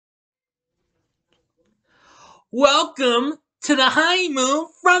Welcome to the honeymoon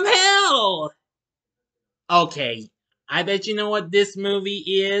from hell! Okay, I bet you know what this movie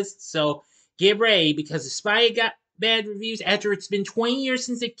is, so get ready because despite it got bad reviews after it's been 20 years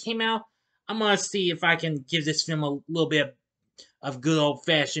since it came out, I'm gonna see if I can give this film a little bit of good old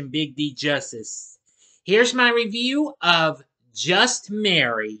fashioned Big D justice. Here's my review of Just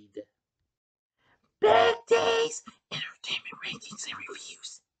Married. Big D's Entertainment Rankings and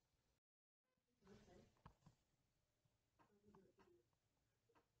Reviews.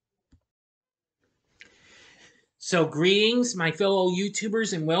 So, greetings, my fellow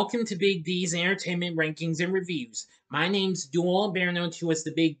YouTubers, and welcome to Big D's Entertainment Rankings and Reviews. My name's Duel, better known to as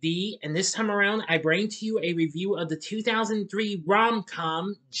the Big D, and this time around I bring to you a review of the 2003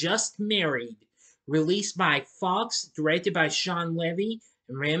 rom-com Just Married, released by Fox, directed by Sean Levy,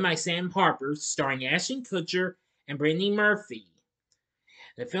 and written by Sam Harper, starring Ashton Kutcher and Brittany Murphy.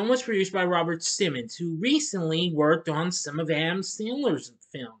 The film was produced by Robert Simmons, who recently worked on some of Adam Sandler's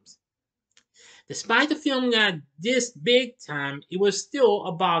films. Despite the film not this big time, it was still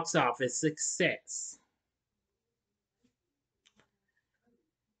a box office success.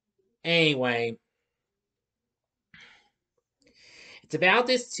 Anyway, it's about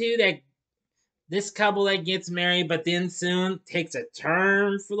this couple that gets married, but then soon takes a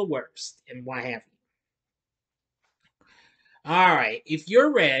turn for the worst, and what have you. Alright, if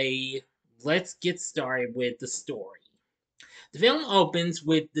you're ready, let's get started with the story. The film opens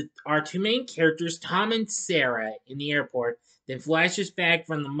with our two main characters, Tom and Sarah, in the airport, then flashes back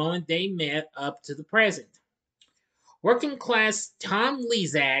from the moment they met up to the present. Working class Tom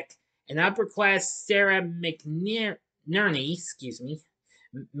Lezak and upper class Sarah McNerney,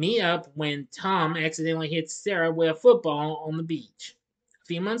 meet up when Tom accidentally hits Sarah with a football on the beach. A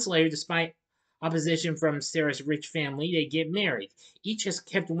few months later, despite opposition from Sarah's rich family, they get married. Each has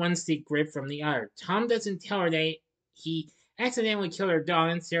kept one secret from the other. Tom doesn't tell her that he accidentally killed her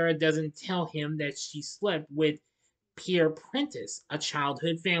dog, and Sarah doesn't tell him that she slept with Pierre Prentice, a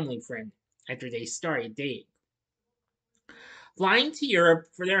childhood family friend, after they started dating. Flying to Europe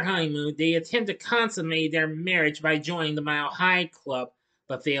for their honeymoon, they attempt to consummate their marriage by joining the Mile High Club,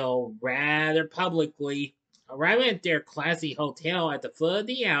 but fail rather publicly. Arriving at their classy hotel at the foot of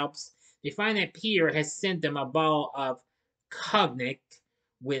the Alps, they find that Peter has sent them a bottle of cognac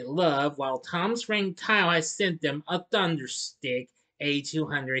with love, while Tom's friend Kyle has sent them a Thunderstick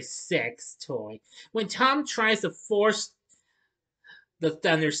A200 sex toy. When Tom tries to force the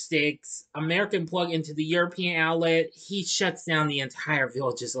Thunderstick's American plug into the European outlet, he shuts down the entire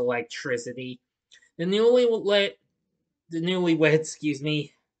village's electricity. The newlyweds,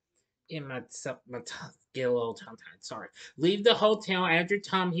 in my get a little tongue tied. Sorry. Leave the hotel after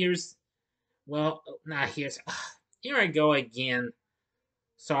Tom hears. Well, not hears. Here I go again.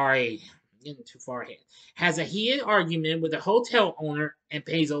 Sorry, getting too far ahead. Has a heated argument with the hotel owner and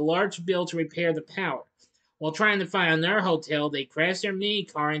pays a large bill to repair the power. While trying to find another hotel, they crash their mini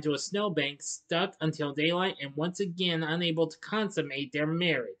car into a snowbank, stuck until daylight, and once again unable to consummate their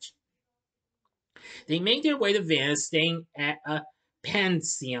marriage. They make their way to Venice, staying at a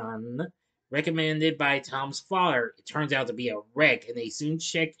pension recommended by Tom's father. It turns out to be a wreck, and they soon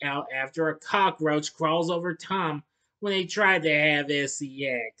check out after a cockroach crawls over Tom when they try to have sex.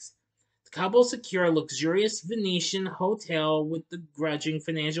 The couple secure a luxurious Venetian hotel with the grudging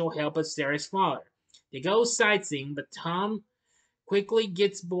financial help of Sarah's father. They go sightseeing, but Tom quickly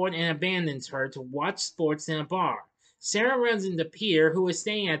gets bored and abandons her to watch sports in a bar. Sarah runs into Peter, who is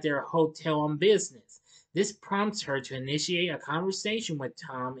staying at their hotel on business. This prompts her to initiate a conversation with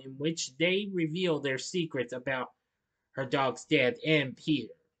Tom in which they reveal their secrets about her dog's death and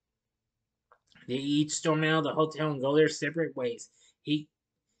Peter. They each storm out of the hotel and go their separate ways. He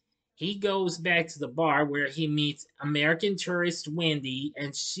goes back to the bar where he meets American tourist Wendy,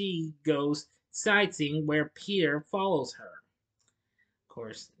 and she goes sightseeing where Peter follows her. Of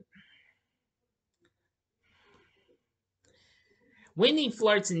course. Wendy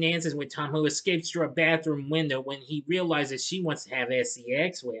flirts and dances with Tom, who escapes through a bathroom window when he realizes she wants to have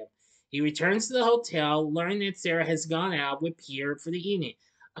sex with him. He returns to the hotel, learning that Sarah has gone out with Peter for the evening.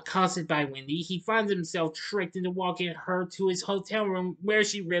 Accosted by Wendy, he finds himself tricked into walking her to his hotel room, where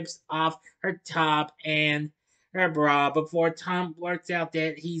she rips off her top and her bra before Tom blurts out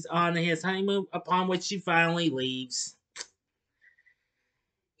that he's on his honeymoon, upon which she finally leaves.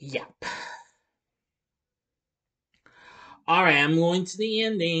 Yep. Alright, I'm going to the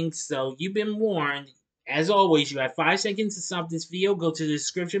ending, so you've been warned. As always, you have 5 seconds to stop this video. Go to the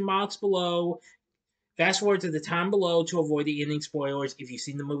description box below. Fast forward to the time below to avoid the ending spoilers. If you've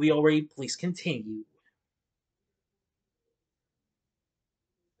seen the movie already, please continue.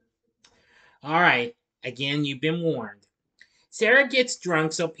 Alright, Again, you've been warned. Sarah gets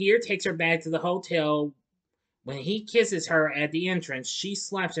drunk, so Peter takes her back to the hotel. When he kisses her at the entrance, she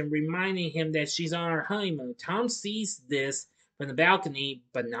slaps him, reminding him that she's on her honeymoon. Tom sees this from the balcony,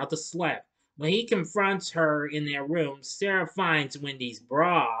 but not the slap. When he confronts her in their room, Sarah finds Wendy's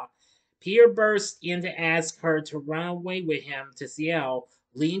bra. Peter bursts in to ask her to run away with him to Seattle,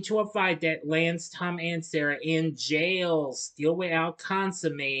 leading to a fight that lands Tom and Sarah in jail, still without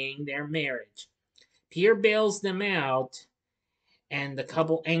consummating their marriage. Peter bails them out, and the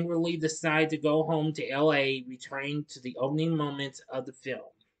couple angrily decide to go home to LA, returning to the opening moments of the film.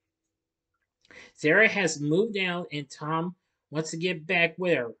 Sarah has moved out, and Tom wants to get back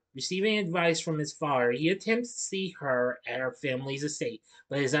with her. Receiving advice from his father, he attempts to see her at her family's estate,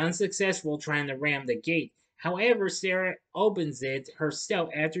 but is unsuccessful trying to ram the gate. However, Sarah opens it herself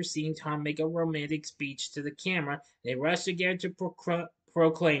after seeing Tom make a romantic speech to the camera. They rush together to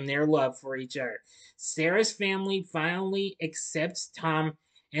proclaim their love for each other. Sarah's family finally accepts Tom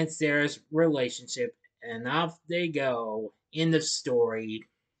and Sarah's relationship, and off they go. End of story.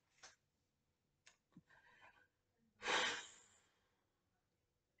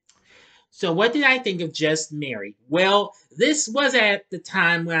 So, what did I think of Just Married? Well, this was at the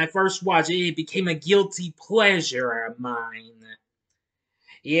time when I first watched it, it became a guilty pleasure of mine.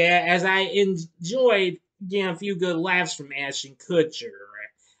 Yeah, as I enjoyed getting a few good laughs from Ashton Kutcher.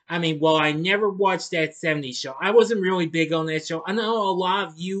 I mean, well, I never watched that '70s show. I wasn't really big on that show. I know a lot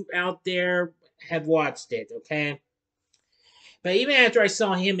of you out there have watched it, okay? But even after I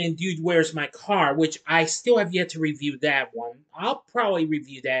saw him in Dude, Where's My Car, which I still have yet to review that one, I'll probably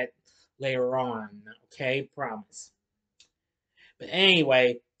review that later on, okay? Promise. But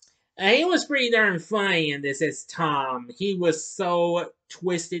anyway, he was pretty darn funny in this as Tom. He was so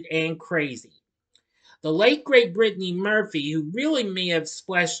twisted and crazy. The late great Brittany Murphy, who really may have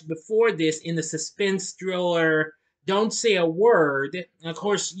splashed before this in the suspense thriller Don't Say a Word. And of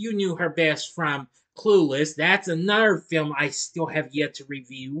course, you knew her best from Clueless. That's another film I still have yet to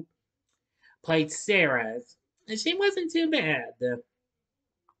review. Played Sarah, and she wasn't too bad.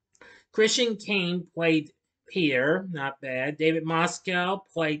 Christian Kane played Peter, not bad. David Moscow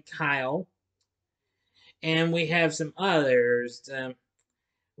played Kyle. And we have some others.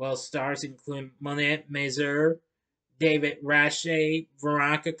 Well, stars include Monette Mazur, David Rasche,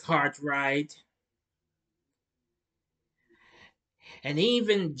 Veronica Cartwright, and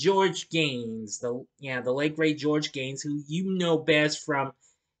even George Gaines, the late great George Gaines, who you know best from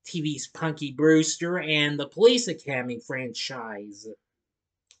TV's Punky Brewster and the Police Academy franchise.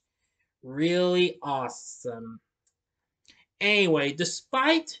 Really awesome. Anyway,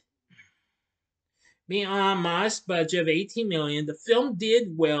 despite being on a modest budget of 18 million, the film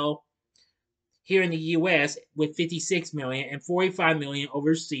did well here in the US with 56 million and 45 million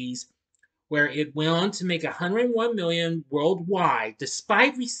overseas, where it went on to make 101 million worldwide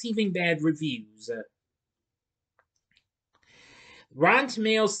despite receiving bad reviews. Rotten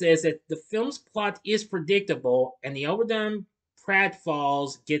Tomatoes says that the film's plot is predictable and the overdone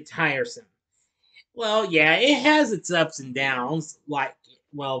pratfalls get tiresome. Well, yeah, it has its ups and downs, like,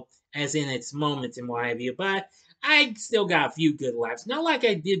 well, as in its moments and what have you, but I still got a few good laughs. Not like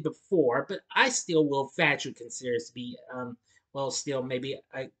I did before, but I still will factually consider it to be, well, still maybe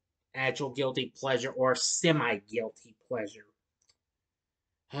a actual guilty pleasure or semi guilty pleasure.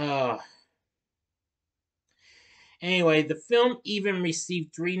 Anyway, the film even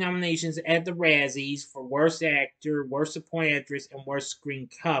received 3 nominations at the Razzies for Worst Actor, Worst Supporting Actress, and Worst Screen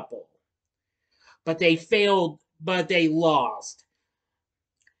Couple. But they failed, but they lost.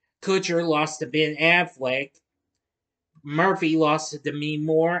 Kutcher lost to Ben Affleck, Murphy lost to Demi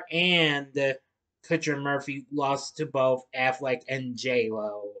Moore, and Kutcher and Murphy lost to both Affleck and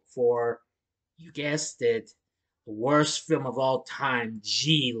J-Lo for, you guessed it, the worst film of all time,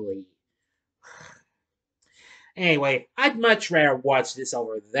 Geely. Anyway, I'd much rather watch this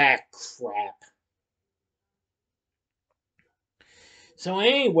over that crap. So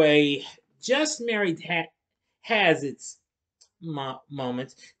anyway, Just Married has its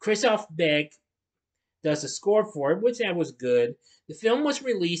moments. Christoph Beck does the score for it, which that was good. The film was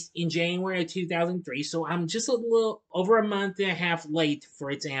released in January of 2003, so I'm just a little over a month and a half late for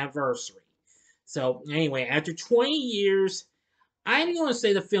its anniversary. So anyway, after 20 years, I'm going to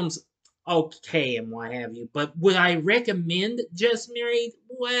say the film's okay and what have you, but would I recommend Just Married?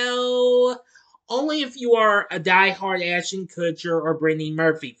 Well, only if you are a die-hard Ashton Kutcher or Brittany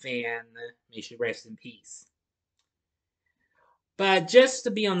Murphy fan. May she rest in peace. But just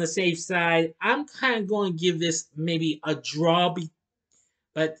to be on the safe side, I'm kind of going to give this maybe a draw.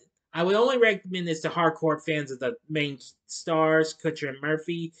 But I would only recommend this to hardcore fans of the main stars, Kutcher and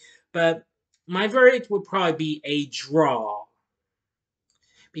Murphy. But my verdict would probably be a draw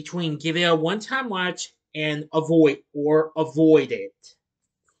between give it a one-time watch and avoid it.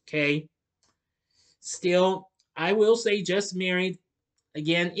 Okay. Still, I will say Just Married,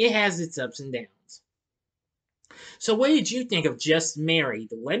 again, it has its ups and downs. So what did you think of Just Married?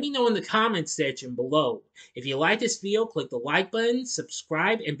 Let me know in the comments section below. If you like this video, click the like button,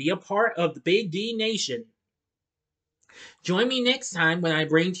 subscribe, and be a part of the Big D Nation. Join me next time when I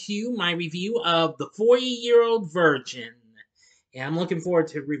bring to you my review of The 40-Year-Old Virgin. And I'm looking forward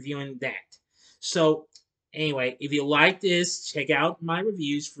to reviewing that. So, anyway, if you like this, check out my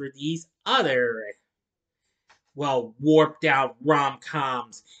reviews for these other, well, warped out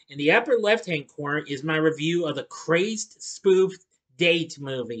rom-coms. In the upper left-hand corner is my review of the crazed spoof date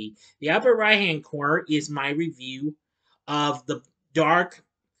movie. The upper right-hand corner is my review of the dark,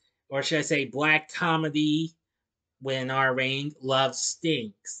 or should I say black comedy, When Our Rain Love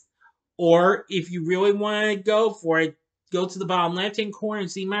Stinks. Or if you really want to go for it, go to the bottom left-hand corner and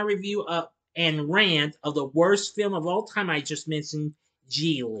see my review of and rant of the worst film of all time I just mentioned,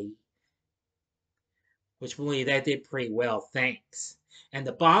 Geely. Which believe that did pretty well, thanks. And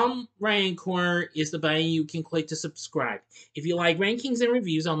the bottom right-hand corner is the button you can click to subscribe. If you like rankings and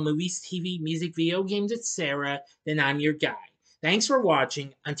reviews on movies, TV, music, video games, etc., then I'm your guy. Thanks for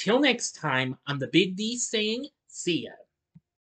watching. Until next time, I'm the Big D saying, see ya.